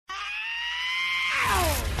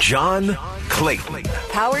John Clayton.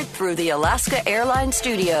 Powered through the Alaska Airlines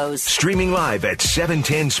Studios. Streaming live at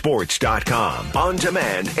 710sports.com. On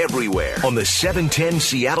demand everywhere on the 710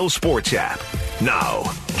 Seattle Sports app.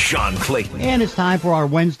 Now, John Clayton. And it's time for our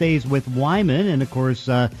Wednesdays with Wyman. And, of course,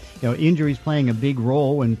 injuries playing a big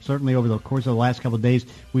role. And certainly over the course of the last couple of days,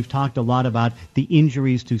 we've talked a lot about the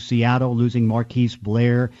injuries to Seattle, losing Marquise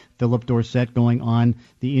Blair, Philip Dorsett going on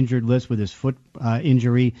the injured list with his foot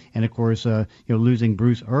injury, and, of course, losing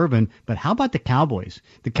Bruce Irvin. But how about the Cowboys?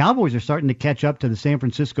 The Cowboys are starting to catch up to the San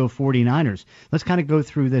Francisco 49ers. Let's kind of go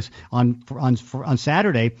through this. On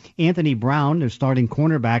Saturday, Anthony Brown, their starting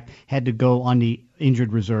cornerback, had to go on the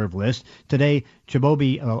injured reserve list. Today,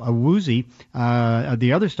 Chidobe Awuzie,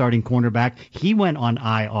 the other starting cornerback, he went on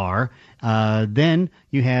IR. Then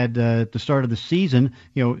you had the start of the season,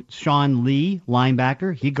 Sean Lee,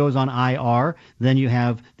 linebacker, he goes on IR. Then you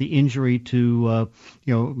have the injury to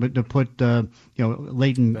put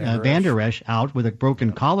Leighton Vander Esch out with a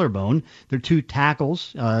broken collarbone. There are two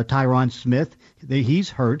tackles, Tyron Smith,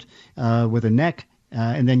 he's hurt with a neck.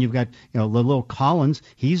 And then you've got, Lil Collins.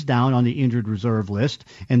 He's down on the injured reserve list.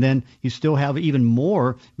 And then you still have even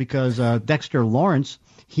more because Dexter Lawrence,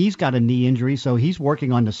 he's got a knee injury, so he's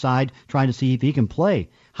working on the side trying to see if he can play.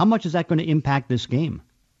 How much is that going to impact this game?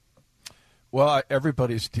 Well,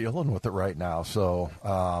 everybody's dealing with it right now, so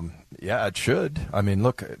it should. I mean,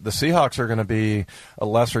 look, the Seahawks are going to be a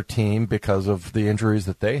lesser team because of the injuries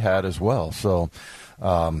that they had as well. So,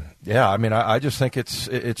 I just think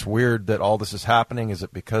it's weird that all this is happening. Is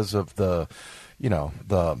it because of the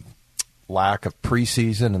lack of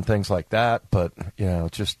preseason and things like that? But,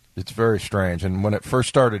 it's very strange. And when it first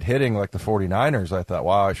started hitting like the 49ers, I thought,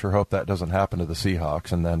 wow, I sure hope that doesn't happen to the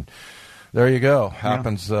Seahawks. And then there you go.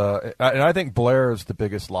 Happens. And I think Blair is the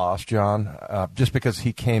biggest loss, John, just because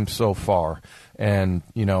he came so far. And,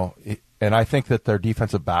 and I think that their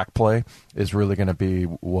defensive back play is really going to be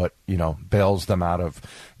what, bails them out of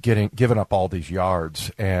giving up all these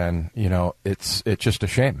yards. And, it's just a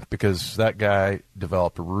shame because that guy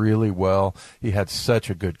developed really well. He had such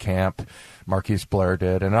a good camp. Marquise Blair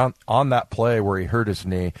did. And on that play where he hurt his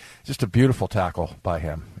knee, just a beautiful tackle by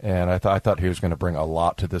him. And I thought he was going to bring a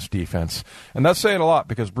lot to this defense. And that's saying a lot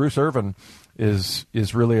because Bruce Irvin is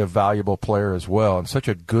really a valuable player as well and such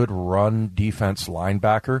a good run defense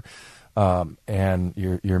linebacker. And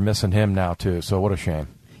you're missing him now too. So what a shame.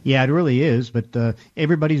 Yeah, it really is, but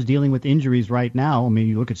everybody's dealing with injuries right now. I mean,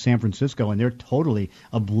 you look at San Francisco, and they're totally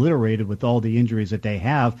obliterated with all the injuries that they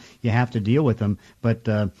have. You have to deal with them. But,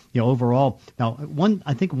 overall, now,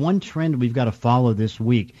 I think one trend we've got to follow this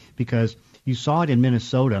week, because you saw it in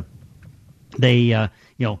Minnesota. They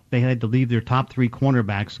had to leave their top three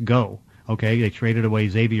cornerbacks go. Okay, they traded away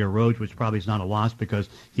Xavier Rhodes, which probably is not a loss because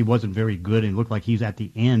he wasn't very good and looked like he's at the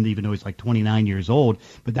end, even though he's like 29 years old.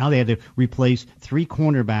 But now they had to replace three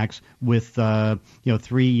cornerbacks with,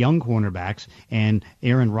 three young cornerbacks. And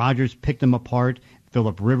Aaron Rodgers picked them apart.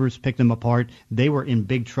 Phillip Rivers picked them apart. They were in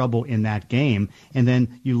big trouble in that game. And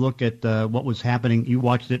then you look at what was happening. You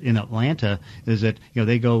watched it in Atlanta. Is that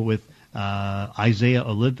they go with Isaiah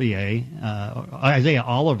Oliver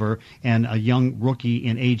and a young rookie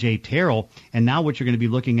in A.J. Terrell. And now what you're going to be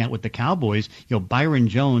looking at with the Cowboys, Byron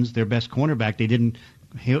Jones, their best cornerback, they didn't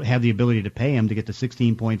have the ability to pay him to get to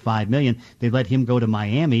 $16.5 million. They let him go to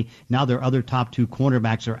Miami. Now their other top two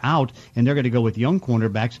cornerbacks are out, and they're going to go with young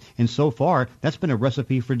cornerbacks. And so far, that's been a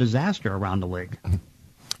recipe for disaster around the league.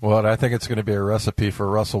 Well, I think it's going to be a recipe for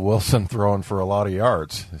Russell Wilson throwing for a lot of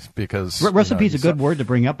yards because recipe is a good word to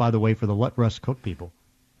bring up, by the way, for the Let Russ Cook people.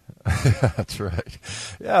 That's right.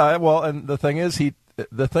 Yeah. Well, and the thing is,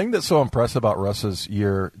 the thing that's so impressive about Russ's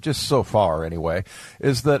year, just so far anyway,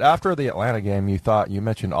 is that after the Atlanta game, you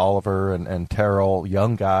mentioned Oliver and Terrell,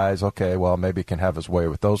 young guys. Okay, well, maybe he can have his way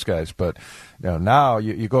with those guys, but now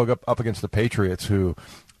you go up against the Patriots, who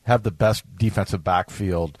have the best defensive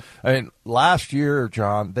backfield. I mean, last year,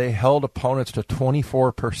 John, they held opponents to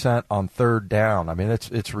 24% on third down. I mean,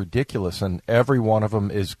 it's ridiculous, and every one of them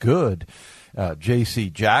is good. J.C.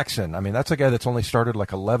 Jackson, I mean, that's a guy that's only started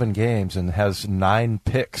like 11 games and has 9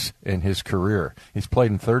 picks in his career. He's played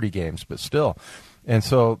in 30 games, but still. And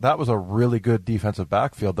so that was a really good defensive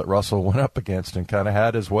backfield that Russell went up against and kind of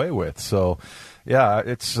had his way with. So, yeah,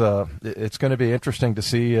 it's going to be interesting to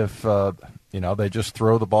see if they just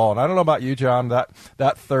throw the ball. And I don't know about you, John, that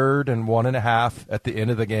 3rd and 1.5 at the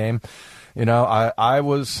end of the game. I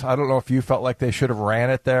don't know if you felt like they should have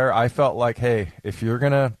ran it there. I felt like, hey, if you're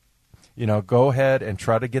going to, go ahead and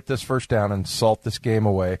try to get this first down and salt this game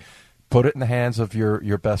away, put it in the hands of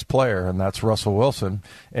your best player, and that's Russell Wilson.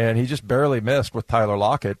 And he just barely missed with Tyler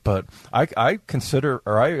Lockett. But I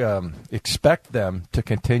expect them to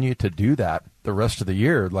continue to do that the rest of the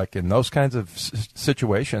year. Like in those kinds of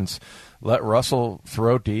situations, let Russell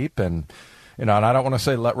throw deep, and and I don't want to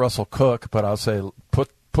say let Russell cook, but I'll say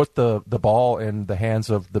put the ball in the hands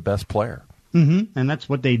of the best player. Mm-hmm. And that's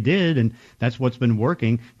what they did, and that's what's been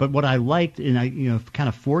working. But what I liked, and I kind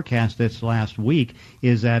of forecast this last week,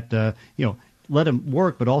 is that let them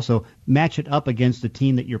work, but also match it up against the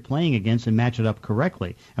team that you're playing against and match it up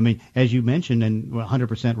correctly. I mean, as you mentioned, and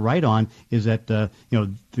 100% right on, is that the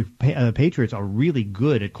Patriots are really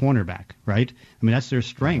good at cornerback, right? I mean, that's their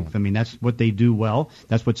strength. I mean, that's what they do well.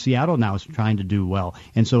 That's what Seattle now is trying to do well.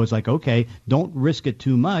 And so it's like, okay, don't risk it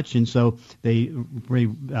too much. And so they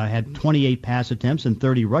had 28 pass attempts and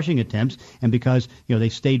 30 rushing attempts. And because they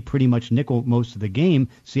stayed pretty much nickel most of the game,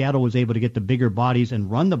 Seattle was able to get the bigger bodies and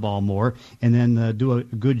run the ball more, and then do a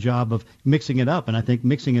good job of mixing it up. And I think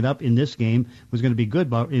mixing it up in this game was going to be good.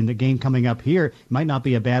 But in the game coming up here, it might not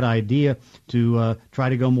be a bad idea to try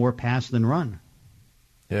to go more pass than run.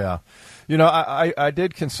 Yeah. I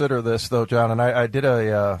did consider this, though, John, and I did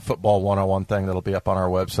a football 101 thing that'll be up on our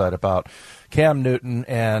website about Cam Newton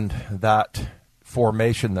and that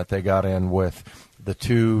formation that they got in with the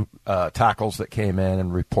two tackles that came in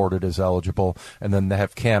and reported as eligible, and then they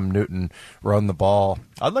have Cam Newton run the ball.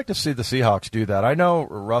 I'd like to see the Seahawks do that. I know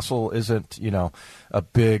Russell isn't, a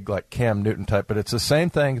big like Cam Newton type, but it's the same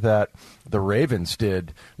thing that the Ravens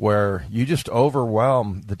did, where you just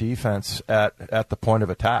overwhelm the defense at the point of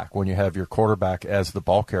attack when you have your quarterback as the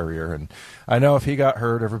ball carrier. And I know if he got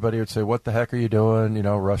hurt, everybody would say, what the heck are you doing,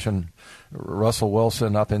 rushing Russell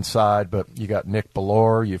Wilson up inside, but you got Nick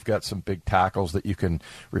Bellore, you've got some big tackles that you can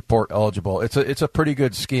report eligible. It's a pretty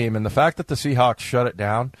good scheme, and the fact that the Seahawks shut it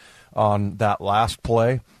down on that last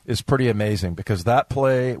play is pretty amazing, because that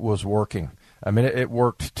play was working. I mean, it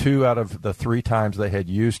worked 2 out of the 3 times they had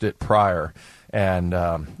used it prior. And,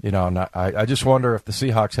 I just wonder if the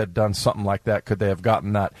Seahawks had done something like that, could they have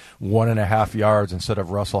gotten that 1.5 yards instead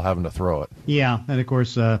of Russell having to throw it? Yeah, and of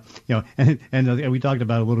course, and we talked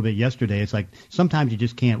about it a little bit yesterday. It's like sometimes you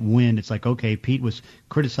just can't win. It's like, okay, Pete was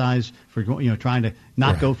criticized for trying to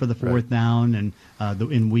not go for the fourth down and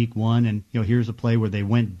in week 1, and here's a play where they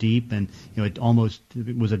went deep, and it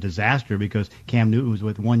was a disaster because Cam Newton was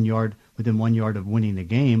within 1 yard of winning the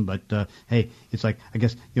game. But hey, it's like, I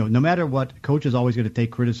guess no matter what, coach is always going to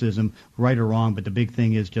take criticism, right or wrong, but the big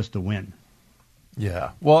thing is just to win.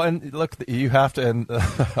 Yeah. Well, and look, you have to, and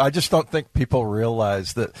I just don't think people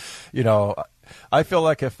realize that, I feel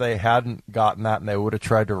like if they hadn't gotten that and they would have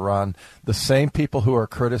tried to run, the same people who are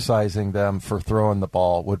criticizing them for throwing the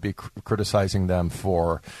ball would be criticizing them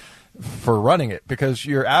for running it, because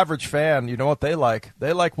your average fan, you know what they like?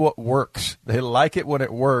 They like what works. They like it when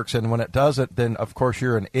it works, and when it doesn't, then of course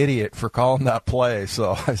you're an idiot for calling that play.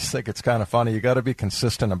 So I just think it's kind of funny. You got to be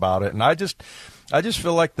consistent about it. And I just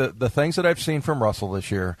feel like the things that I've seen from Russell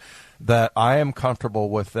this year, that I am comfortable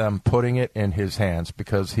with them putting it in his hands,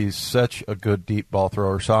 because he's such a good deep ball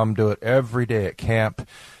thrower. Saw him do it every day at camp,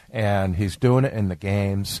 and he's doing it in the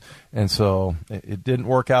games. And so it didn't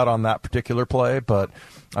work out on that particular play, but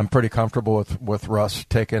I'm pretty comfortable with Russ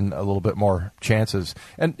taking a little bit more chances.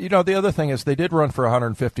 And, the other thing is they did run for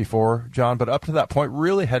 154, John, but up to that point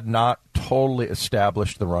really had not totally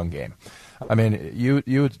established the run game. I mean,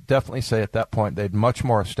 you would definitely say at that point they'd much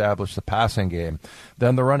more established the passing game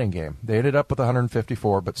than the running game. They ended up with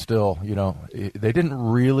 154, but still, they didn't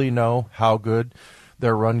really know how good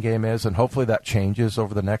their run game is, and hopefully that changes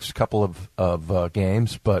over the next couple of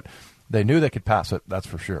games. But they knew they could pass it, that's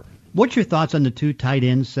for sure. What's your thoughts on the 2 tight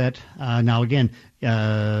end set? Now, again,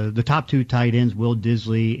 the top 2 tight ends, Will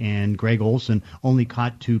Disley and Greg Olsen, only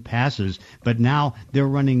caught 2 passes, but now they're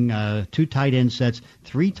running 2 tight end sets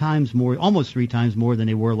almost 3 times more than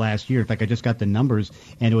they were last year. In fact, I just got the numbers,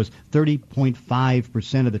 and it was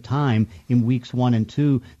 30.5% of the time in weeks 1 and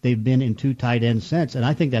 2 they've been in 2 tight end sets, and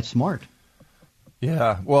I think that's smart.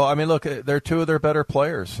 Yeah, well, I mean, look, they're 2 of their better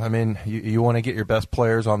players. I mean, you want to get your best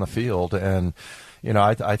players on the field, and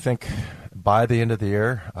I think by the end of the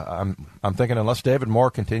year, I'm thinking unless David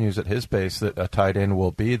Moore continues at his pace, that a tight end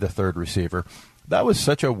will be the 3rd receiver. That was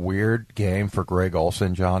such a weird game for Greg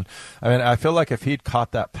Olsen, John. I mean, I feel like if he'd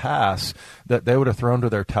caught that pass, that they would have thrown to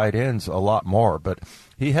their tight ends a lot more. But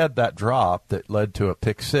he had that drop that led to a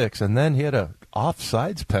pick 6, and then he had a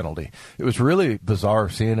offsides penalty. It was really bizarre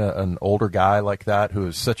seeing an older guy like that, who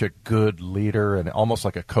is such a good leader and almost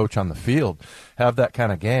like a coach on the field, have that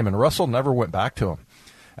kind of game. And Russell never went back to him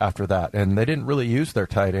after that, and they didn't really use their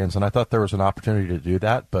tight ends, and I thought there was an opportunity to do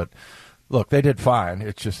that, but Look, they did fine.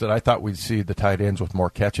 It's just that I thought we'd see the tight ends with more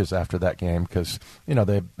catches after that game because,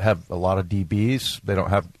 they have a lot of DBs. They don't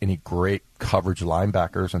have any great coverage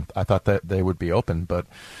linebackers, and I thought that they would be open, but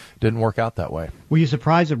it didn't work out that way. Were you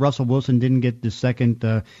surprised that Russell Wilson didn't get the second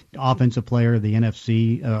Offensive Player of the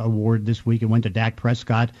NFC award this week? It went to Dak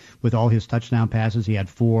Prescott with all his touchdown passes. He had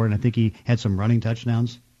 4, and I think he had some running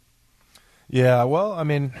touchdowns. Yeah, well,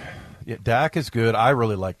 Dak is good. I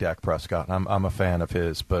really like Dak Prescott. I'm a fan of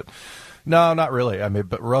his, but no, not really.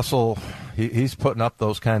 But Russell, he's putting up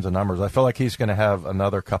those kinds of numbers. I feel like he's going to have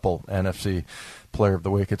another couple NFC Player of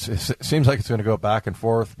the Week. It seems like it's going to go back and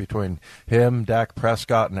forth between him, Dak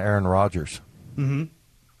Prescott, and Aaron Rodgers. Mm-hmm.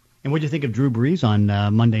 And what do you think of Drew Brees on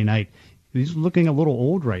Monday night? He's looking a little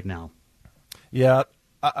old right now. Yeah.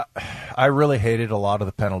 I really hated a lot of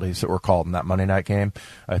the penalties that were called in that Monday night game.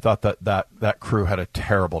 I thought that crew had a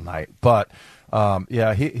terrible night. But,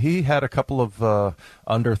 he had a couple of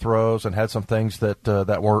underthrows and had some things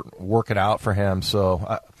that weren't working out for him.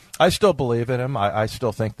 So I still believe in him. I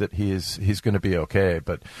still think that he's going to be okay.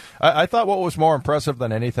 But I thought what was more impressive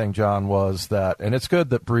than anything, John, was that, and it's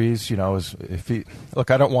good that Brees,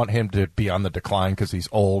 I don't want him to be on the decline because he's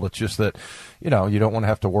old. It's just that, you don't want to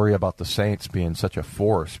have to worry about the Saints being such a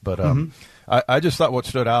force. But I just thought what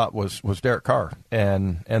stood out was Derek Carr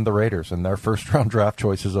and the Raiders and their first-round draft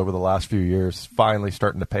choices over the last few years finally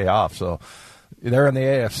starting to pay off. So they're in the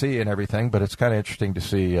AFC and everything, but it's kind of interesting to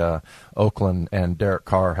see Oakland and Derek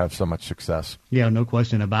Carr have so much success. Yeah, no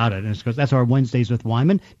question about it. And it's because that's our Wednesdays with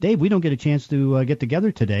Wyman. Dave, we don't get a chance to get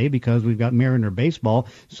together today because we've got Mariner baseball,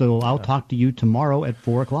 so I'll talk to you tomorrow at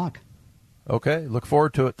 4 o'clock. Okay, look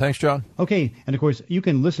forward to it. Thanks, John. Okay, and of course, you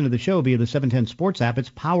can listen to the show via the 710 Sports app. It's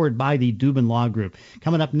powered by the Dubin Law Group.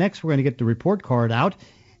 Coming up next, we're going to get the report card out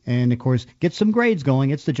and, of course, get some grades going.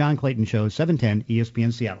 It's the John Clayton Show, 710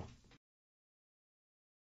 ESPN Seattle.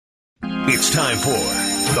 It's time for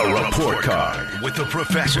the Report Card with the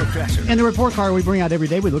Professor. And the Report Card we bring out every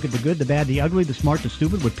day. We look at the good, the bad, the ugly, the smart, the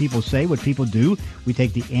stupid, what people say, what people do. We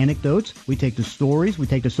take the anecdotes, we take the stories, we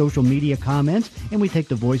take the social media comments, and we take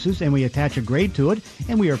the voices, and we attach a grade to it.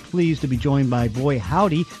 And we are pleased to be joined by Boy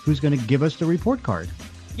Howdy, who's going to give us the Report Card.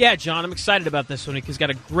 Yeah, John, I'm excited about this one because he's got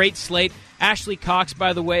a great slate. Ashley Cox,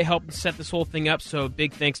 by the way, helped set this whole thing up, so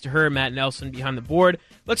big thanks to her, Matt Nelson behind the board.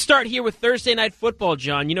 Let's start here with Thursday Night Football,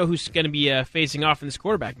 John. You know who's going to be facing off in this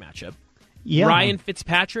quarterback matchup? Yeah. Ryan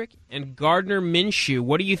Fitzpatrick and Gardner Minshew.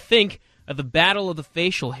 What do you think of the battle of the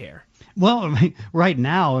facial hair? Well, right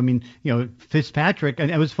now, Fitzpatrick, and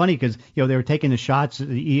it was funny because, they were taking the shots at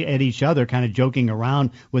each other, kind of joking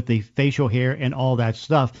around with the facial hair and all that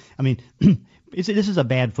stuff. This is a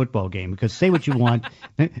bad football game because say what you want.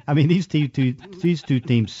 These two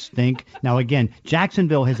teams stink. Now, again,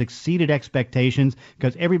 Jacksonville has exceeded expectations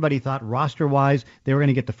because everybody thought roster-wise they were going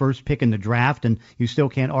to get the first pick in the draft, and you still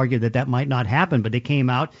can't argue that might not happen. But they came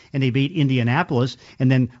out and they beat Indianapolis, and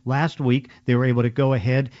then last week they were able to go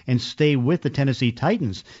ahead and stay with the Tennessee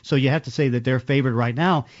Titans. So you have to say that they're favored right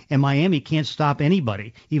now, and Miami can't stop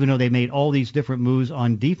anybody, even though they made all these different moves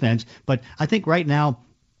on defense. But I think right now,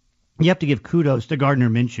 you have to give kudos to Gardner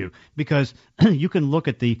Minshew because you can look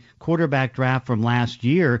at the quarterback draft from last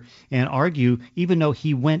year and argue, even though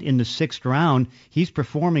he went in the 6th round, he's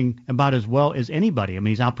performing about as well as anybody.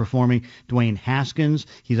 He's outperforming Dwayne Haskins.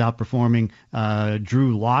 He's outperforming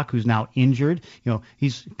Drew Lock, who's now injured.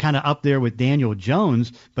 He's kind of up there with Daniel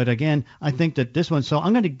Jones. But again, I think that this one, so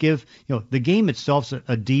I'm going to give, the game itself's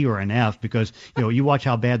a D or an F because, you watch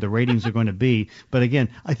how bad the ratings are going to be. But again,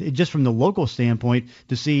 just from the local standpoint,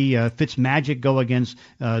 to see Fitzmagic go against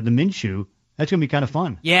the Minshew, that's going to be kind of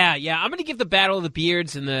fun. Yeah. I'm going to give the battle of the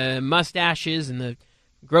beards and the mustaches and the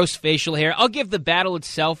gross facial hair. I'll give the battle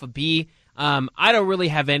itself a B. I don't really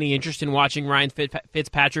have any interest in watching Ryan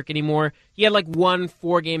Fitzpatrick anymore. He had one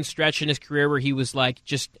 4-game stretch in his career where he was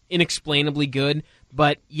just inexplainably good.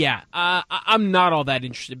 But yeah, I'm not all that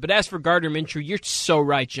interested. But as for Gardner Minshew, you're so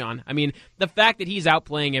right, John. The fact that he's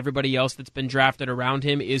outplaying everybody else that's been drafted around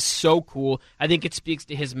him is so cool. I think it speaks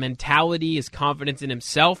to his mentality, his confidence in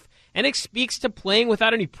himself, and it speaks to playing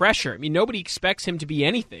without any pressure. Nobody expects him to be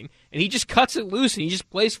anything, and he just cuts it loose, and he just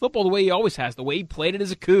plays football the way he always has, the way he played it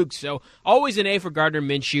as a Coug. So always an A for Gardner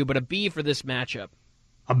Minshew, but a B for this matchup.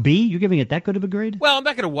 A B? You're giving it that good of a grade? Well, I'm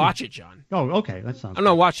not going to watch it, John. Oh, okay. That sounds I'm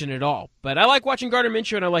not watching it at all. But I like watching Gardner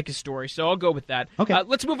Minshew, and I like his story, so I'll go with that. Okay.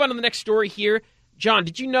 Let's move on to the next story here. John,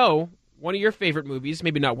 did you know one of your favorite movies,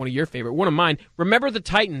 maybe not one of your favorite, one of mine, Remember the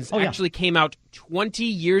Titans, actually came out 20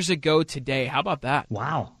 years ago today. How about that?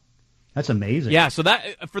 Wow. That's amazing. Yeah, so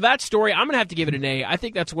for that story, I'm going to have to give it an A. I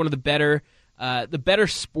think that's one of the better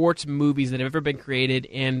sports movies that have ever been created,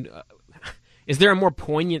 and is there a more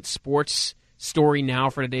poignant sports story now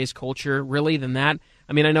for today's culture, really, than that?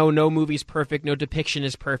 I mean, I know no movie's perfect, no depiction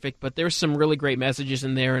is perfect, but there's some really great messages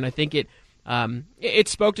in there, and I think it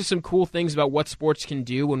spoke to some cool things about what sports can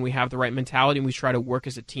do when we have the right mentality and we try to work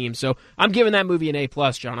as a team. So I'm giving that movie an A+,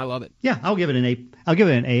 John. I love it. Yeah, I'll give it an A. I'll give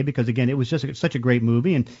it an A because, again, it was just such a great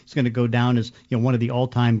movie, and it's going to go down as one of the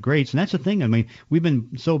all-time greats. And that's the thing. I mean, we've been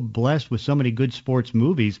so blessed with so many good sports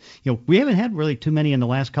movies. We haven't had really too many in the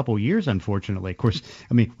last couple of years, unfortunately. Of course,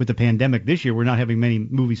 I mean, with the pandemic this year, we're not having many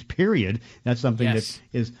movies, period. That's something that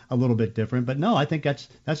is a little bit different. But no, I think that's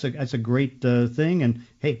a great thing. And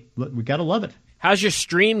hey, we got to love it. How's your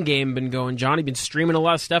stream game been going, John? You been streaming a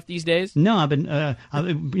lot of stuff these days? No, I've been.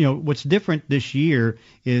 What's different this year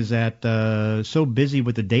is that so busy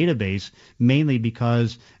with the database, mainly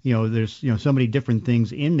because there's so many different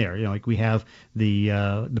things in there. Like we have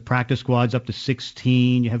the practice squads up to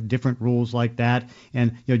 16. You have different rules like that,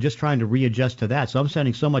 and just trying to readjust to that. So I'm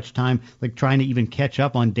spending so much time like trying to even catch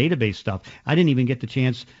up on database stuff. I didn't even get the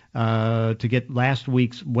chance to get last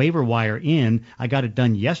week's waiver wire in. I got it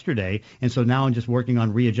done yesterday, and so now I'm just working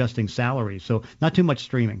on readjusting salaries. So not too much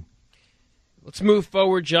streaming. Let's move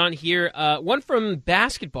forward, John, here. One from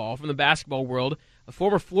basketball, from the basketball world. A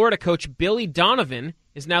former Florida coach, Billy Donovan,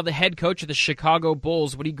 is now the head coach of the Chicago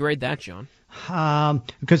Bulls. What do you grade that, John?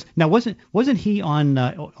 Because now wasn't he on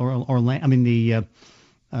Orlando? I mean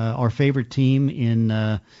our favorite team in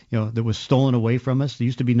that was stolen away from us. They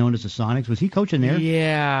used to be known as the Sonics. Was he coaching there?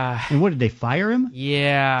 Yeah. And what, did they fire him?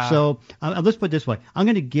 Yeah. So let's put it this way. I'm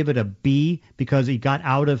going to give it a B because he got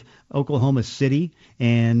out of Oklahoma City,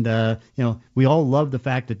 and we all love the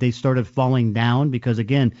fact that they started falling down because,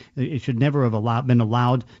 again, it should never have been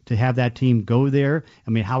allowed to have that team go there. I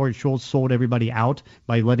mean, Howard Schultz sold everybody out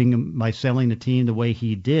by selling the team the way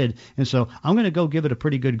he did, and so I'm going to go give it a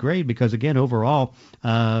pretty good grade because, again, overall,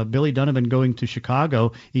 Billy Donovan going to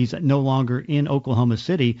Chicago, he's no longer in Oklahoma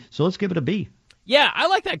City, so let's give it a B. Yeah, I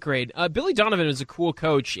like that grade. Billy Donovan is a cool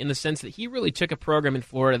coach in the sense that he really took a program in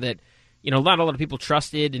Florida that not a lot of people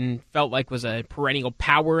trusted and felt like was a perennial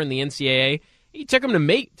power in the NCAA. He took him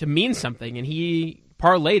to mean something, and he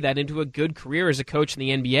parlayed that into a good career as a coach in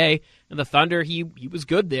the NBA. And the Thunder, he was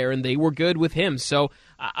good there, and they were good with him. So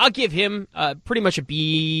I'll give him pretty much a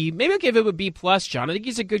B. Maybe I'll give him a B+, John. I think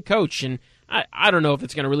he's a good coach, and I don't know if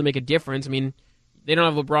it's going to really make a difference. I mean, they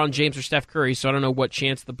don't have LeBron James or Steph Curry, so I don't know what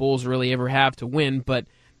chance the Bulls really ever have to win. But,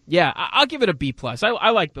 yeah, I'll give it a B+. I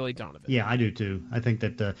like Billy Donovan. Yeah, I do too. I think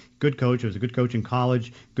that good coach. He was a good coach in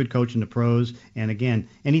college, good coach in the pros. And, again,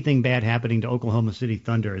 anything bad happening to Oklahoma City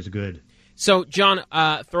Thunder is good. So, John,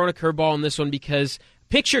 throwing a curveball on this one because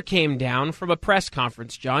picture came down from a press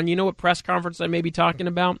conference. John, you know what press conference I may be talking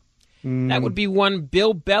about? That would be one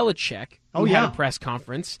Bill Belichick who had a press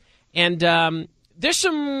conference. And there's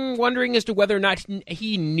some wondering as to whether or not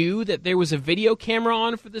he knew that there was a video camera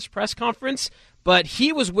on for this press conference, but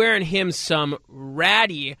he was wearing some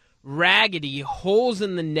raggedy,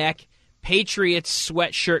 holes-in-the-neck Patriots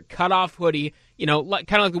sweatshirt, cut-off hoodie, kind of like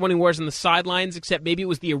the one he wears on the sidelines, except maybe it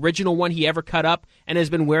was the original one he ever cut up and has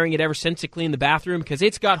been wearing it ever since to clean the bathroom because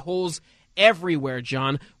it's got holes everywhere,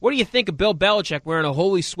 John. What do you think of Bill Belichick wearing a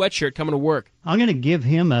holy sweatshirt coming to work? I'm going to give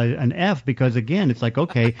him an F because, again, it's like,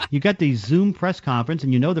 okay, you got the Zoom press conference,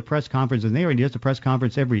 and the press conference is there, and he does the press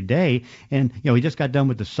conference every day, and, he just got done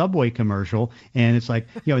with the Subway commercial, and it's like,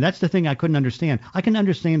 that's the thing I couldn't understand. I can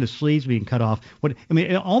understand the sleeves being cut off.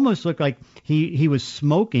 It almost looked like he was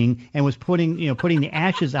smoking and was putting the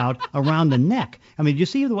ashes out around the neck. I mean, you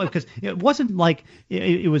see the way, because it wasn't like,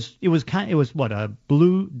 it was what, a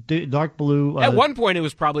blue, dark blue. At one point it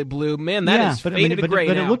was probably blue. Man, that is faded to gray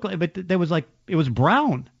now. It looked like, but there was like, it was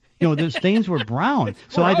brown. The stains were brown.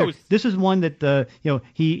 So this is one that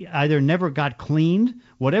he either never got cleaned,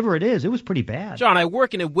 whatever it is. It was pretty bad. John, I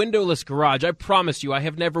work in a windowless garage. I promise you, I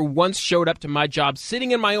have never once showed up to my job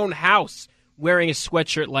sitting in my own house wearing a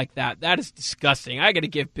sweatshirt like that. That is disgusting. I got to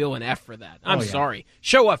give Bill an F for that. I'm sorry.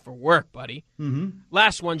 Show up for work, buddy. Mm-hmm.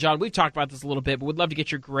 Last one, John. We've talked about this a little bit, but would love to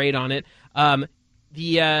get your grade on it.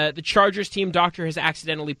 The Chargers team doctor has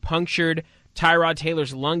accidentally punctured Tyrod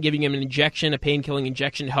Taylor's lung, giving him an injection, a pain-killing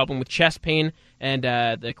injection to help him with chest pain, and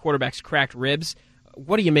the quarterback's cracked ribs.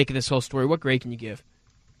 What do you make of this whole story? What grade can you give?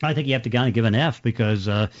 I think you have to kind of give an F because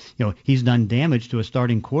he's done damage to a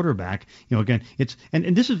starting quarterback. Again, it's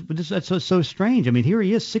and this is so strange. I mean, here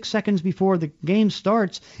he is 6 seconds before the game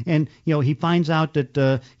starts, and he finds out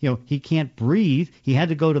that he can't breathe. He had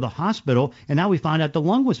to go to the hospital, and now we find out the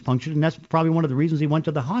lung was punctured, and that's probably one of the reasons he went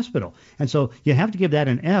to the hospital. And so you have to give that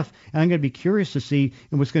an F. And I'm going to be curious to see,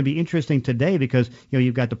 and what's going to be interesting today because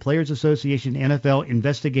you've got the Players Association, NFL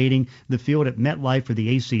investigating the field at MetLife for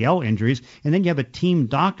the ACL injuries, and then you have a team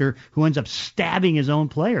doctor who ends up stabbing his own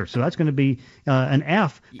player. So that's going to be an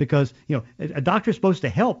F because, a doctor's supposed to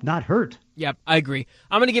help, not hurt. Yep, I agree.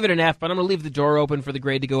 I'm going to give it an F, but I'm going to leave the door open for the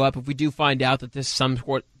grade to go up if we do find out that this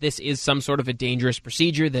is some sort of a dangerous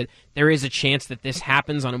procedure, that there is a chance that this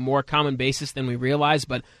happens on a more common basis than we realize.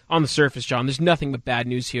 But on the surface, John, there's nothing but bad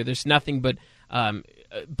news here. There's nothing but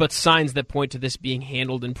signs that point to this being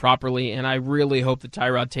handled improperly, and I really hope that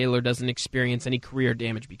Tyrod Taylor doesn't experience any career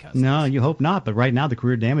damage because of No, this. you hope not, but right now the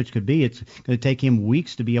career damage could be it's going to take him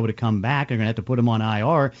weeks to be able to come back. They're going to have to put him on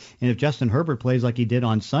IR, and if Justin Herbert plays like he did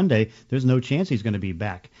on Sunday, there's no chance he's going to be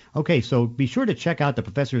back. Okay, so be sure to check out the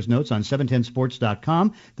Professor's Notes on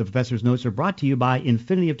 710sports.com. The Professor's Notes are brought to you by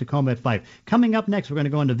Infinity of Tacoma at 5. Coming up next, we're going to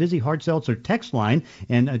go on the Vizzy Hard Seltzer text line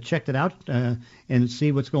and check it out and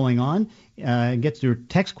see what's going on. Get to your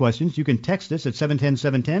text questions. You can text us at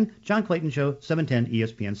 710-710. John Clayton Show, 710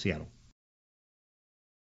 ESPN Seattle.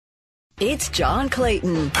 It's John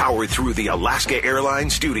Clayton. Powered through the Alaska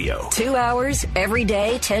Airlines studio. 2 hours every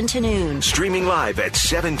day, 10 to noon. Streaming live at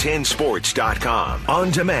 710sports.com.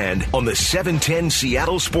 On demand on the 710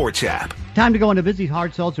 Seattle Sports app. Time to go on the Vizzy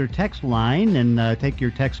Hard Seltzer text line and take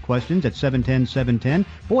your text questions at 710-710.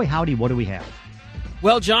 Boy, howdy, what do we have?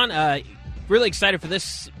 Well, John, really excited for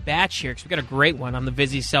this batch here because we've got a great one on the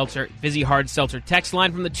Vizzy Hard Seltzer text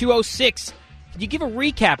line from the 206. Can you give a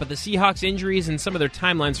recap of the Seahawks injuries and some of their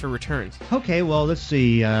timelines for returns? Okay, well, let's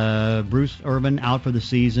see. Bruce Irvin out for the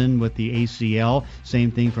season with the ACL.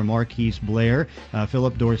 Same thing for Marquise Blair.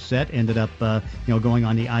 Philip Dorsett ended up, going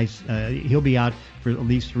on the ice. He'll be out for at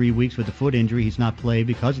least 3 weeks with the foot injury. He's not played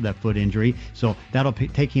because of that foot injury. So that'll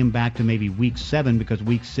take him back to maybe week 7 because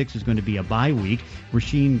week 6 is going to be a bye week.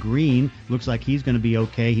 Rasheem Green looks like he's going to be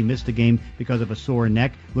okay. He missed the game because of a sore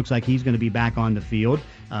neck. Looks like he's going to be back on the field.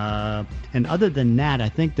 And other than that, I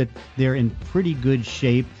think that they're in pretty good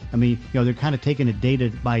shape. I mean, they're kind of taking it day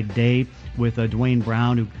by day with Dwayne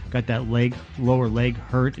Brown, who got that lower leg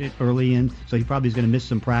hurt early in, so he probably is going to miss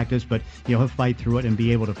some practice, but he'll fight through it and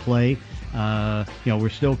be able to play. We're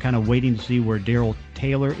still kind of waiting to see where Darrell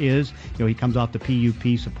Taylor is. He comes off the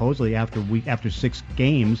PUP supposedly after 6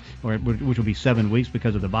 games, which will be 7 weeks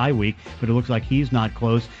because of the bye week, but it looks like he's not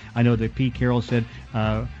close. I know that Pete Carroll said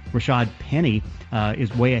Rashad Penny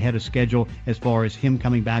is way ahead of schedule as far as him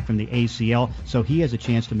coming back from the ACL, so he has a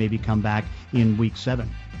chance to maybe come back in week 7.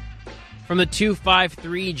 From the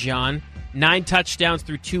 253, John, 9 touchdowns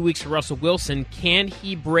through 2 weeks for Russell Wilson. Can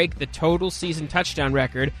he break the total season touchdown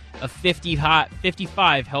record of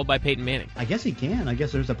 55 held by Peyton Manning? I guess he can. I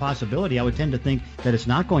guess there's a possibility. I would tend to think that it's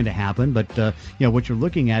not going to happen, but what you're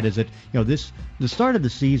looking at is that the start of the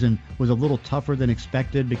season was a little tougher than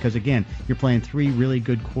expected because again you're playing 3 really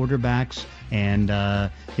good quarterbacks and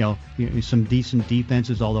some decent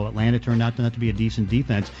defenses. Although Atlanta turned out not to be a decent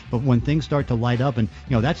defense, but when things start to light up, and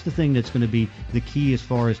that's the thing that's going to be the key as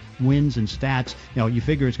far as wins and stats. You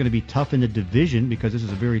figure it's going to be tough in the division because this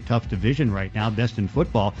is a very tough division right now, best in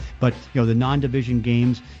football. But the non-division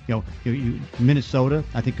games, Minnesota,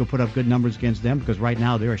 I think will put up good numbers against them because right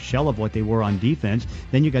now they're a shell of what they were on defense.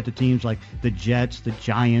 Then you got the teams like the Jets, the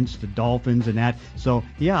Giants, the Dolphins, and that. So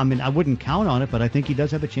yeah, I mean I wouldn't count on it, but I think he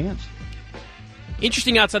does have a chance.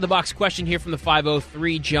 Interesting outside-the-box question here from the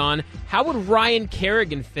 503, John. How would Ryan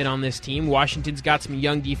Kerrigan fit on this team? Washington's got some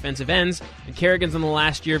young defensive ends, and Kerrigan's on the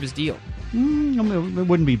last year of his deal. It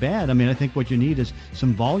wouldn't be bad. I mean, I think what you need is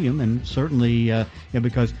some volume, and certainly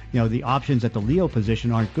because the options at the Leo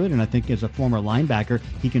position aren't good, and I think as a former linebacker,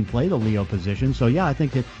 he can play the Leo position. So yeah, I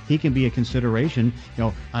think that he can be a consideration.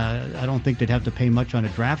 I don't think they'd have to pay much on a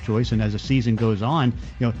draft choice, and as the season goes on,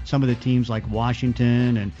 some of the teams like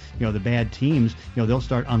Washington and the bad teams, they'll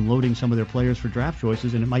start unloading some of their players for draft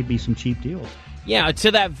choices, and it might be some cheap deals. Yeah,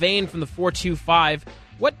 to that vein from the 425.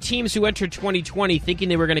 What teams who entered 2020 thinking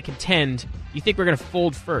they were going to contend, do you think we're going to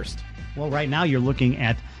fold first? Well, right now you're looking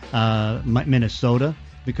at Minnesota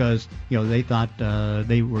because they thought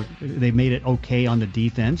they made it okay on the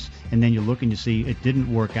defense, and then you're looking to see it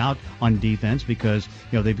didn't work out on defense because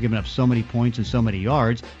they've given up so many points and so many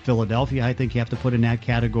yards. Philadelphia, I think you have to put in that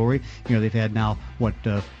category. They've had now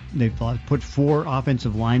they've put 4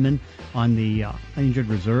 offensive linemen on the injured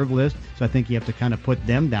reserve list, so I think you have to kind of put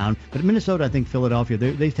them down. But Minnesota, I think Philadelphia,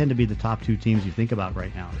 they tend to be the top 2 teams you think about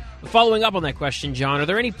right now. Following up on that question, John, are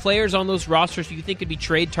there any players on those rosters you think could be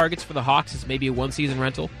trade targets for the Hawks as maybe a one-season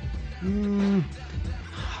rental?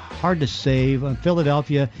 Hard to say.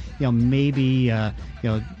 Philadelphia, maybe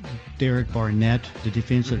Derek Barnett, the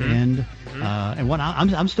defensive end. And what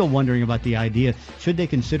I'm still wondering about the idea, should they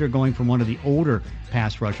consider going from one of the older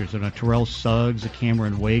pass rushers, Terrell Suggs, a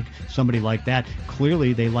Cameron Wake, somebody like that.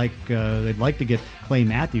 Clearly they'd like to get Clay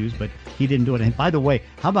Matthews, but he didn't do it. And by the way,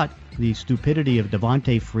 how about the stupidity of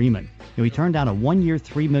Devontae Freeman? He turned down a 1-year,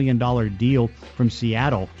 $3 million deal from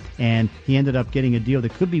Seattle, and he ended up getting a deal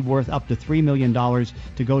that could be worth up to $3 million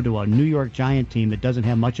to go to a New York Giant team that doesn't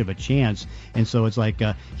have much of a chance. And so it's like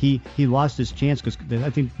he lost his chance because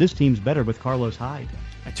I think this team's better with Carlos Hyde.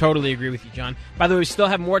 I totally agree with you, John. By the way, we still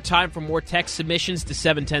have more time for more text submissions to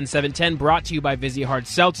 710-710, brought to you by Vizzy Hard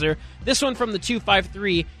Seltzer. This one from the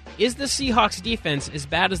 253. Is the Seahawks defense as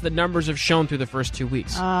bad as the numbers have shown through the first 2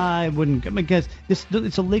 weeks? I wouldn't, because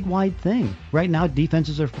it's a league-wide thing. Right now,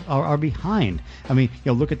 defenses are behind.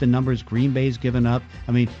 Look at the numbers Green Bay's given up.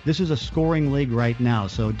 This is a scoring league right now,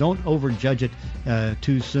 so don't overjudge it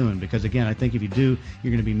too soon, because, again, I think if you do,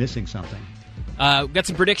 you're going to be missing something. We've got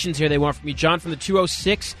some predictions here they want from you. John from the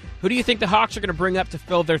 206. Who do you think the Hawks are going to bring up to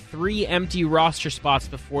fill their 3 empty roster spots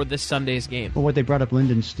before this Sunday's game? Well, they brought up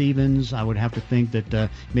Lyndon Stevens. I would have to think that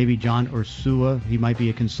maybe John Ursua, he might be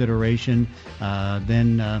a consideration.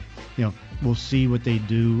 Then we'll see what they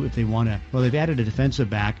do if they want to. Well, they've added a defensive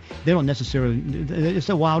back. They don't necessarily. It's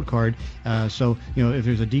a wild card. So if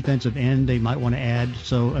there's a defensive end, they might want to add.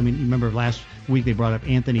 So remember last week they brought up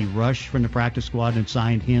Anthony Rush from the practice squad and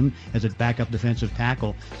signed him as a backup defensive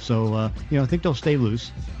tackle. So I think they'll stay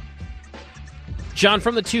loose. John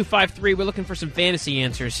from the 253, we're looking for some fantasy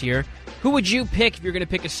answers here. Who would you pick if you're going to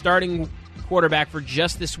pick a starting quarterback for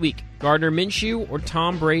just this week? Gardner Minshew or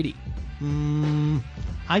Tom Brady?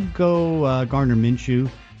 I'd go Gardner Minshew,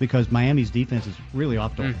 because Miami's defense is really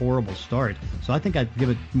off to a horrible start. So I think I'd give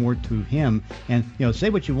it more to him. And, say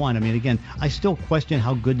what you want. Again, I still question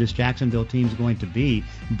how good this Jacksonville team's going to be.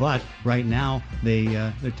 But right now, they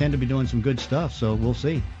tend to be doing some good stuff. So we'll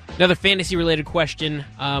see. Another fantasy-related question,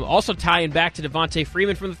 also tying back to Devontae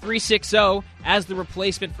Freeman from the 360. As the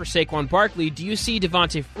replacement for Saquon Barkley, do you see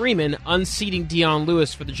Devontae Freeman unseating Dion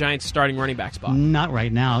Lewis for the Giants' starting running back spot? Not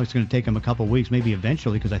right now. It's going to take him a couple weeks, maybe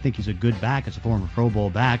eventually, because I think he's a good back. As a former Pro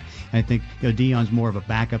Bowl back. And I think Dion's more of a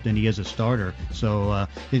backup than he is a starter. So,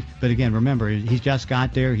 but again, remember, he's just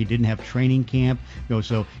got there. He didn't have training camp.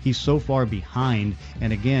 So he's so far behind.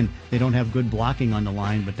 And again, they don't have good blocking on the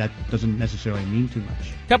line, but that doesn't necessarily mean too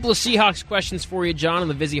much. Couple of Seahawks questions for you, John, on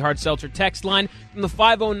the Vizzy Hard Seltzer text line from the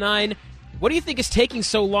 509. What do you think is taking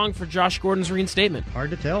so long for Josh Gordon's reinstatement? Hard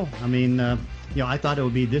to tell. I thought it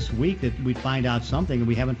would be this week that we'd find out something, and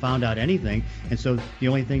we haven't found out anything. And so the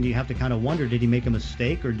only thing you have to kind of wonder, did he make a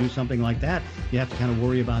mistake or do something like that? You have to kind of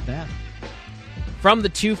worry about that. From the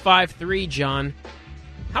 253, John,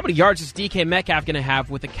 how many yards is DK Metcalf going to have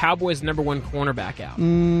with the Cowboys' number 1 cornerback out?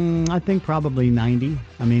 I think probably 90.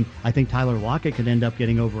 I think Tyler Lockett could end up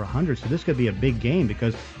getting over 100. So this could be a big game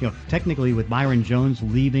because, technically with Byron Jones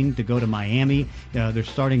leaving to go to Miami, they're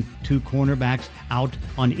starting 2 cornerbacks out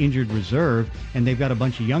on injured reserve, and they've got a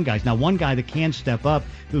bunch of young guys. Now, one guy that can step up,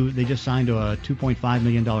 who they just signed to a $2.5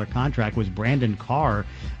 million contract, was Brandon Carr,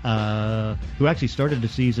 who actually started the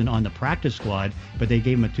season on the practice squad, but they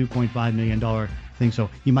gave him a $2.5 million thing,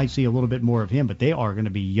 so you might see a little bit more of him, but they are going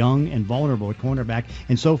to be young and vulnerable at cornerback,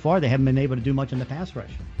 and so far they haven't been able to do much in the pass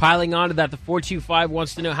rush. Piling on to that, the 425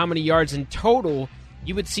 wants to know how many yards in total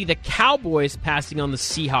you would see the Cowboys passing on the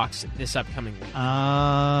Seahawks this upcoming week.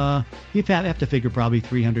 You'd have to figure probably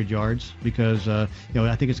 300 yards because, I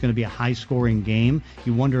think it's going to be a high-scoring game.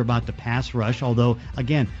 You wonder about the pass rush, although,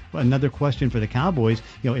 again, another question for the Cowboys,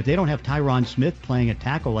 if they don't have Tyron Smith playing at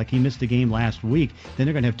tackle like he missed the game last week, then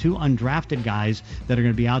they're going to have 2 undrafted guys that are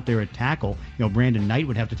going to be out there at tackle. Brandon Knight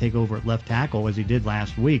would have to take over at left tackle as he did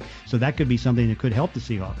last week, so that could be something that could help the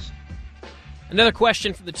Seahawks. Another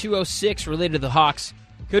question from the 206 related to the Hawks.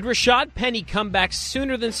 Could Rashad Penny come back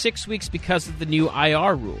sooner than 6 weeks because of the new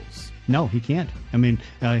IR rules? No, he can't.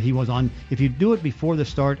 He was on. If you do it before the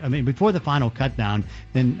start, before the final cut down,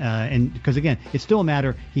 then and because again, it's still a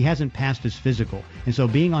matter. He hasn't passed his physical, and so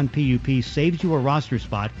being on PUP saves you a roster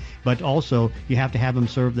spot, but also you have to have him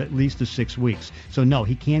serve at least the 6 weeks. So no,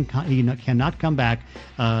 he cannot come back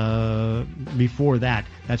before that.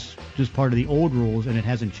 That's just part of the old rules, and it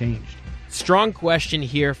hasn't changed. Strong question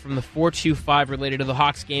here from the 425 related to the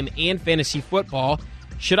Hawks game and fantasy football.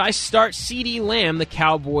 Should I start CeeDee Lamb, the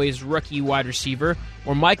Cowboys' rookie wide receiver,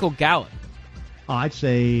 or Michael Gallup? I'd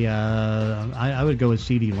say I would go with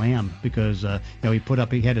CeeDee Lamb because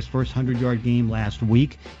he had his first 100-yard game last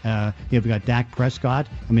week. We got Dak Prescott.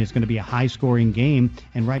 I mean, it's going to be a high-scoring game.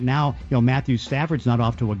 And right now, Matthew Stafford's not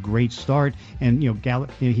off to a great start, and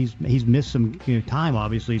Gallup, he's missed some time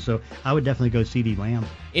obviously. So I would definitely go CeeDee Lamb.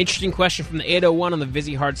 Interesting question from the 801 on the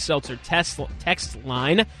Vizzy Hard Seltzer text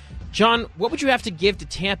line. John, what would you have to give to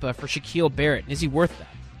Tampa for Shaquille Barrett? Is he worth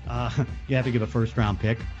that? You have to give a first-round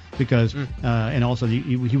pick. Because and also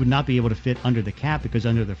he would not be able to fit under the cap because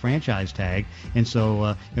under the franchise tag, and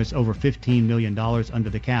so it's over $15 million under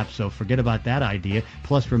the cap. So forget about that idea.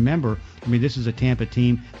 Plus, remember, I mean, this is a Tampa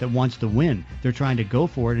team that wants to win. They're trying to go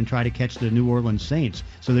for it and try to catch the New Orleans Saints.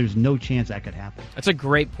 So there's no chance that could happen. That's a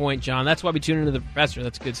great point, John. That's why we tune into the professor.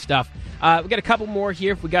 That's good stuff. We got a couple more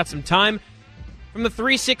here if we got some time. From the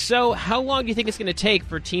 360, how long do you think it's going to take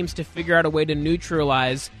for teams to figure out a way to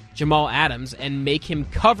neutralize Jamal Adams and make him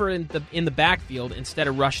cover in the backfield instead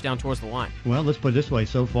of rush down towards the line? Well, let's put it this way.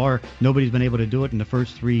 So far, nobody's been able to do it in the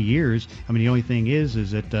first 3 years. I mean, the only thing is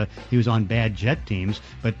that he was on bad Jet teams,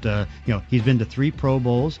 but he's been to 3 Pro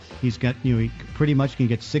Bowls. He's got he pretty much can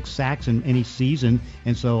get 6 sacks in any season,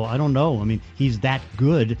 and so I don't know. I mean, he's that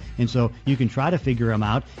good, and so you can try to figure him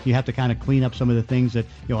out. You have to kind of clean up some of the things that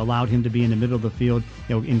allowed him to be in the middle of the field,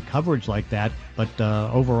 in coverage like that. But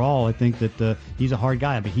overall, I think that he's a hard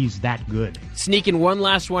guy, but he's that good. Sneaking one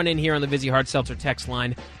last one in here on the Vizzy Hard Seltzer text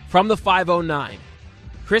line from the 509.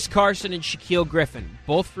 Chris Carson and Shaquille Griffin,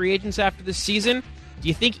 both free agents after this season. Do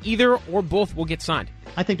you think either or both will get signed?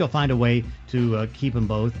 I think they'll find a way to keep them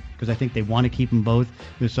both because I think they want to keep them both.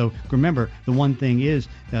 So remember, the one thing is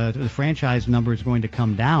the franchise number is going to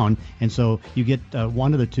come down, and so you get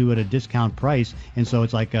one of the two at a discount price. And so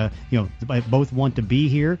it's like both want to be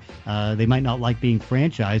here. They might not like being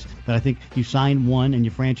franchised, but I think you sign one and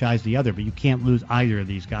you franchise the other, but you can't lose either of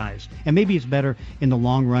these guys. And maybe it's better in the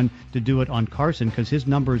long run to do it on Carson because his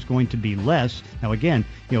number is going to be less. Now again,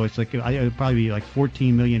 it's like it'll probably be like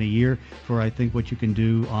 $14 million a year for I think what you can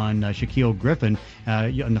do on Shaquille Griffin.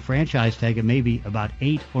 On the franchise tag, it may be about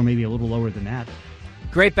 8 or maybe a little lower than that.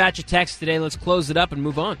 Great batch of texts today. Let's close it up and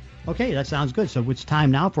move on. Okay, that sounds good. So it's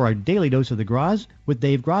time now for our daily dose of the Gros with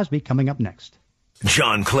Dave Grosby coming up next.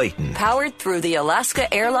 John Clayton. Powered through the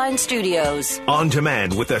Alaska Airlines Studios. On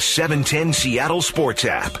demand with the 710 Seattle Sports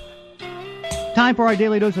app. Time for our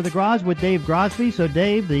daily dose of the Gros with Dave Grosby. So,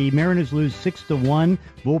 Dave, the Mariners lose 6-1.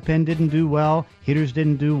 Bullpen didn't do well. Hitters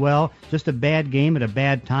didn't do well. Just a bad game at a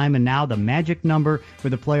bad time. And now the magic number for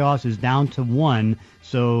the playoffs is down to 1.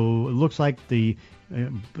 So it looks like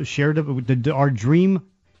our dream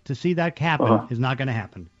to see that happen is not going to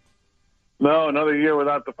happen. No, another year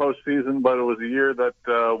without the postseason, but it was a year that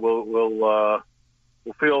we'll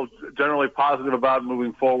feel generally positive about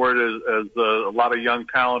moving forward as a lot of young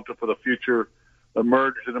talent for the future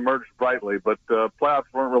emerged brightly. But playoffs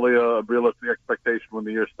weren't really a realistic expectation when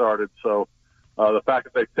the year started. So the fact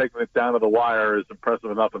that they've taken it down to the wire is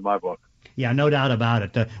impressive enough in my book. Yeah, no doubt about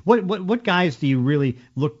it. What guys do you really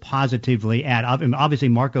look positively at? I mean, obviously,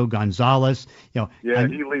 Marco Gonzalez. Yeah,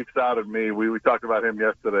 he leaps out at me. We talked about him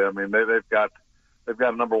yesterday. I mean, they've got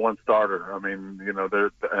a number one starter. I mean,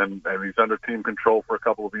 and he's under team control for a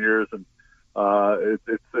couple of years, and I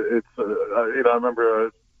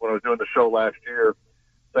remember when I was doing the show last year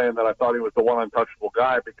saying that I thought he was the one untouchable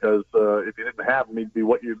guy because if you didn't have him, he'd be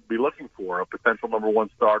what you'd be looking for, a potential number one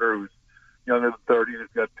starter who's younger than 30, who's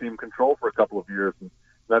got team control for a couple of years, and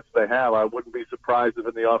that's what they have. I wouldn't be surprised if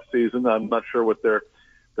in the off season, I'm not sure what their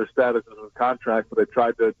status is with contract, but they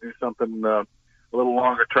tried to do something a little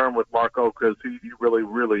longer term with Marco because he really,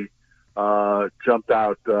 really jumped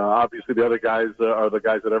out. Obviously, the other guys are the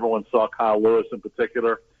guys that everyone saw. Kyle Lewis, in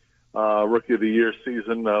particular, Rookie of the Year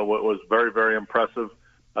season, was very, very impressive.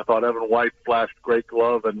 I thought Evan White flashed great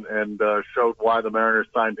glove and showed why the Mariners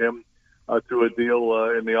signed him to a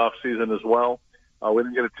deal in the off season as well. We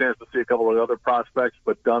didn't get a chance to see a couple of other prospects,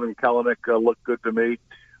 but Dunn and Kelenic looked good to me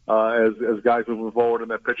as guys moving forward in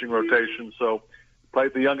that pitching rotation. So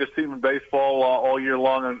played the youngest team in baseball all year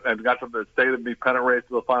long and got them to stay to be pennant race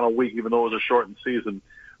to the final week, even though it was a shortened season.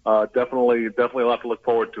 Definitely a lot to look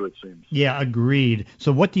forward to, it seems. Yeah, agreed.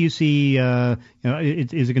 So what do you see? Is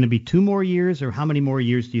it going to be 2 more years, or how many more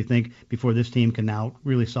years do you think before this team can now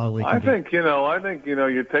really solidly compete? I think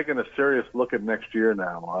you're taking a serious look at next year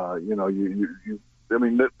now.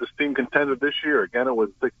 This team contended this year. Again, it was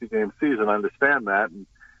a 60-game season. I understand that,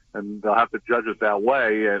 and they'll have to judge it that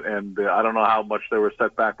way. And I don't know how much they were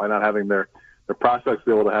set back by not having their prospects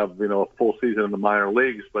be able to have a full season in the minor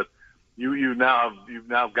leagues, but you've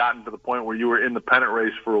now gotten to the point where you were in the pennant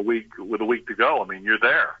race for a week with a week to go. I mean, you're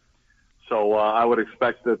there. So I would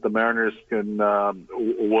expect that the Mariners would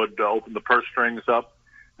open the purse strings up,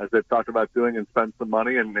 as they've talked about doing, and spend some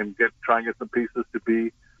money and try and get some pieces to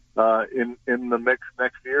be in the mix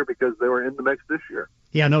next year, because they were in the mix this year.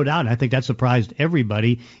 Yeah, no doubt. I think that surprised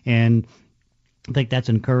everybody, and I think that's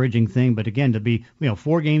an encouraging thing. But again, to be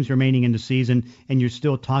 4 games remaining in the season, and you're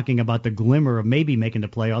still talking about the glimmer of maybe making the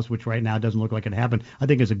playoffs, which right now doesn't look like it happened, I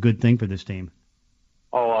think is a good thing for this team.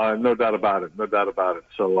 Oh, no doubt about it. No doubt about it.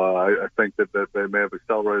 So I think that they may have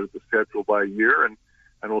accelerated the schedule by a year, and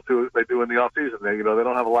we'll see what they do in the offseason. They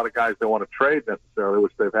don't have a lot of guys they want to trade necessarily,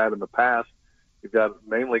 which they've had in the past. You've got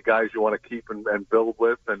mainly guys you want to keep and build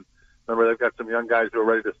with. And remember, they've got some young guys who are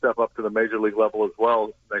ready to step up to the major league level as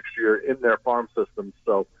well next year in their farm systems.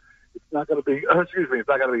 So it's not going to be, it's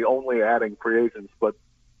not going to be only adding free agents, but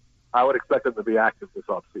I would expect them to be active this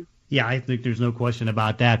offseason. Yeah, I think there's no question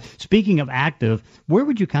about that. Speaking of active, where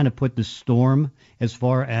would you kind of put the Storm as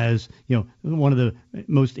far as, one of the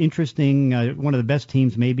most interesting, one of the best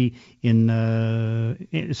teams maybe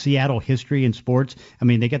in Seattle history in sports? I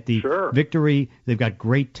mean, they got the victory. They've got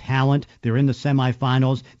great talent. They're in the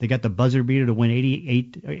semifinals. They got the buzzer beater to win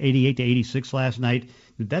 88 to 86 last night.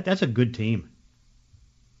 That's a good team.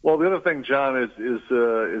 Well, the other thing, John, is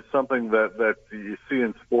something that you see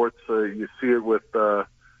in sports. You see it with a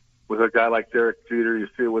guy like Derek Jeter. You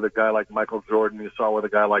see it with a guy like Michael Jordan. You saw it with a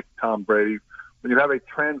guy like Tom Brady. When you have a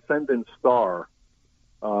transcendent star,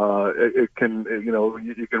 it can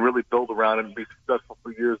you can really build around it and be successful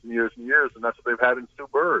for years and years and years. And that's what they've had in Sue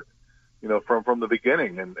Bird, from the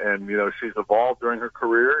beginning. And she's evolved during her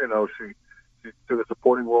career. She took a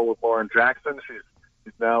supporting role with Lauren Jackson. She's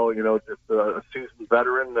now, just a seasoned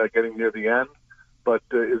veteran getting near the end, but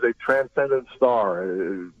is a transcendent star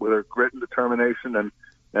with her grit and determination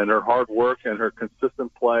and her hard work and her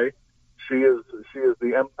consistent play. She is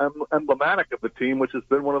the emblematic of the team, which has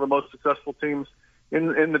been one of the most successful teams in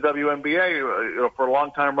the WNBA for a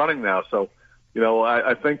long time running now. So,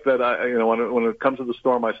 I think that when it comes to the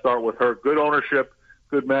Storm, I start with her. Good ownership,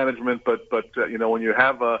 good management, but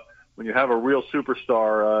when you have a real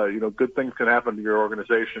superstar, good things can happen to your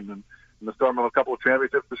organization, and the Storm have a couple of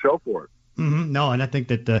championships to show for it. Mm-hmm. No, and I think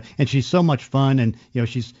that, and she's so much fun, and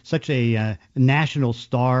she's such a national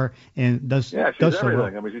star, and does everything. So well.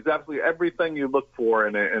 I mean, she's absolutely everything you look for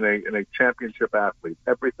in a championship athlete.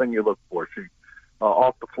 Everything you look for. She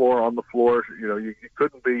off the floor, on the floor. You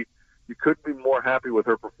couldn't be more happy with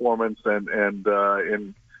her performance, and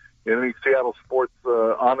in any Seattle sports,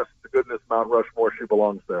 honest to goodness, Mount Rushmore, she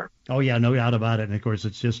belongs there. Oh, yeah, no doubt about it. And, of course,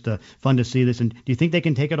 it's just fun to see this. And do you think they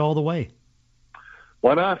can take it all the way?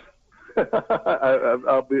 Why not?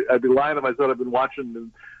 I'd be lying if I said I've been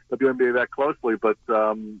watching the WNBA that closely, but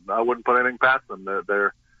I wouldn't put anything past them.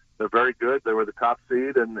 They're very good. They were the top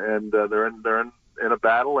seed, and they're in a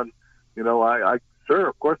battle. And sure,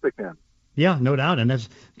 of course they can. Yeah, no doubt, and that's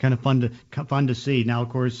kind of fun to see. Now, of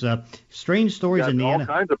course, strange stories in the all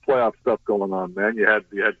kinds of playoff stuff going on, man. You had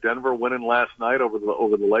Denver winning last night over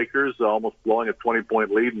the Lakers, almost blowing a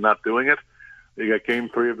 20-point lead and not doing it. You got Game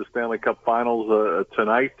 3 of the Stanley Cup Finals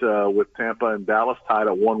tonight with Tampa and Dallas tied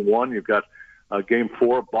at 1-1. You've got Game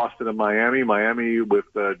 4, Boston and Miami. Miami with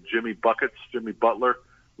Jimmy Butler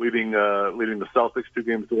leading the Celtics 2-1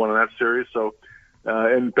 in that series. So.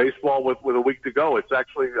 In baseball with a week to go, it's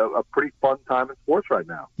actually a pretty fun time in sports right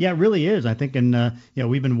now. Yeah, it really is. I think, and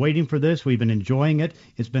we've been waiting for this. We've been enjoying it.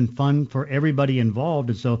 It's been fun for everybody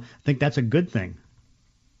involved, and so I think that's a good thing.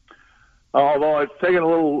 Although it's taken a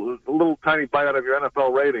little tiny bite out of your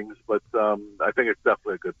NFL ratings, but I think it's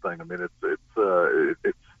definitely a good thing. I mean,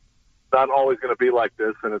 it's not always going to be like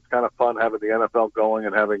this, and it's kind of fun having the NFL going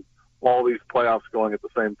and having all these playoffs going at the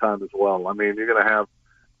same time as well. I mean, you're going to have.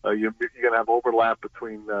 You're going to have overlap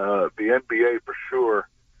between the NBA for sure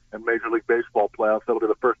and Major League Baseball playoffs. That'll be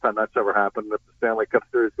the first time that's ever happened. If the Stanley Cup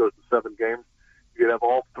Series goes to 7 games, you could have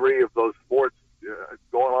all 3 of those sports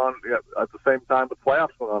going on at the same time, with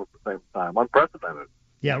playoffs going on at the same time. Unprecedented.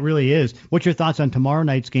 Yeah, it really is. What's your thoughts on tomorrow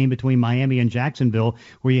night's game between Miami and Jacksonville,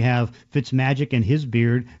 where you have Fitzmagic and his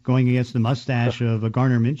beard going against the mustache of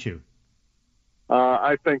Gardner Minshew?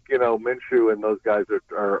 I think Minshew and those guys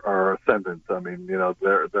are ascendant. I mean,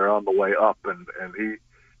 they're on the way up, and he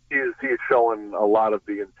is showing a lot of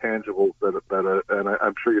the intangibles that and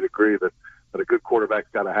I'm sure you'd agree that a good quarterback's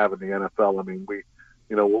got to have in the NFL. I mean, we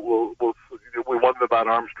wonder about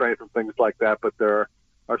arm strength and things like that, but there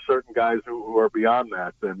are certain guys who are beyond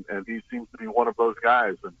that, and he seems to be one of those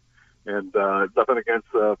guys. And nothing against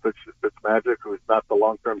Fitzmagic, who's not the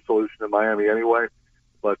long-term solution in Miami anyway,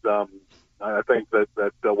 but I think that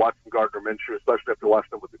watching Gardner Minshew, especially after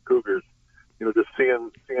watching him with the Cougars, just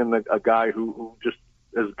seeing a guy who just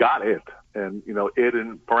has got it, and it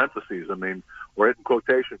in parentheses. I mean, or it in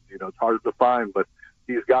quotations. It's hard to define, but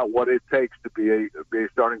he's got what it takes to be a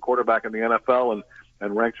starting quarterback in the NFL,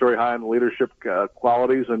 and ranks very high in leadership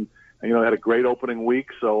qualities, and had a great opening week.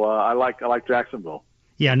 So I like Jacksonville.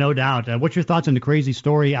 Yeah, no doubt. What's your thoughts on the crazy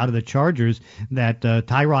story out of the Chargers that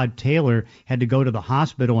Tyrod Taylor had to go to the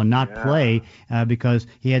hospital and not play because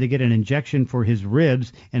he had to get an injection for his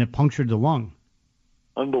ribs and it punctured the lung?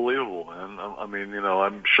 Unbelievable, man. I mean,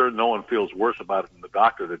 I'm sure no one feels worse about it than the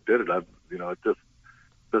doctor that did it. It's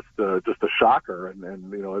just a shocker,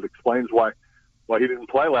 and it explains why he didn't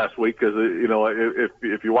play last week. Because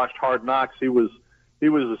if you watched Hard Knocks, he was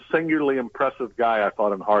a singularly impressive guy, I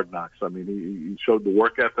thought, in Hard Knocks. I mean, he showed the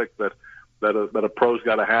work ethic that a pro's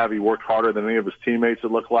got to have. He worked harder than any of his teammates,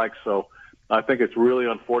 it looked like. So I think it's really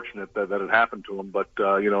unfortunate that it happened to him. But,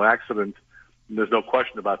 accident, there's no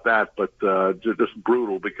question about that. But just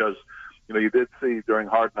brutal because, you did see during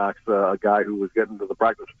Hard Knocks a guy who was getting to the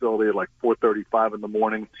practice facility at like 4:35 in the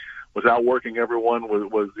morning, was out working everyone,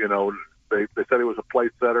 they said he was a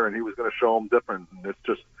place setter and he was going to show them different. And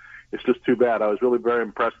it's just too bad. I was really very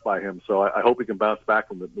impressed by him, so I hope he can bounce back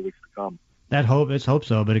from it in the weeks to come. Let's hope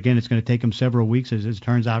so. But again, it's going to take him several weeks, as it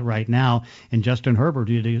turns out right now. And Justin Herbert,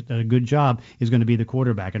 who did a good job, is going to be the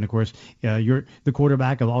quarterback. And of course, you're the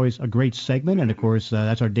quarterback of always a great segment. And of course,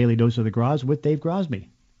 that's our daily dose of the Gros with Dave Grosby.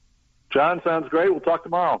 John, sounds great. We'll talk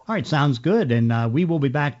tomorrow. All right, sounds good. And we will be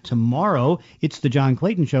back tomorrow. It's the John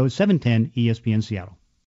Clayton Show, 710 ESPN Seattle.